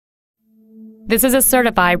This is a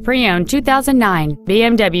certified pre-owned 2009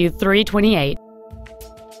 BMW 328.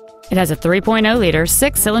 It has a 3.0-liter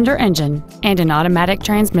six-cylinder engine and an automatic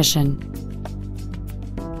transmission.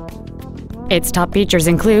 Its top features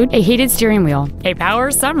include a heated steering wheel, a power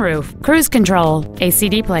sunroof, cruise control, a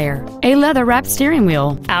CD player, a leather-wrapped steering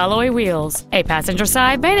wheel, alloy wheels, a passenger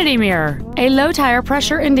side vanity mirror, a low tire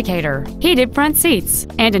pressure indicator, heated front seats,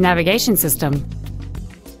 and a navigation system.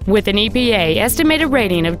 With an EPA estimated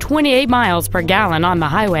rating of 28 miles per gallon on the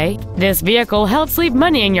highway, this vehicle helps leave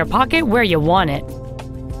money in your pocket where you want it.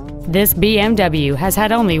 This BMW has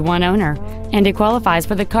had only one owner, and it qualifies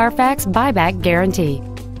for the Carfax buyback guarantee.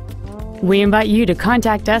 We invite you to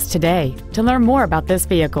contact us today to learn more about this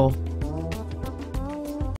vehicle.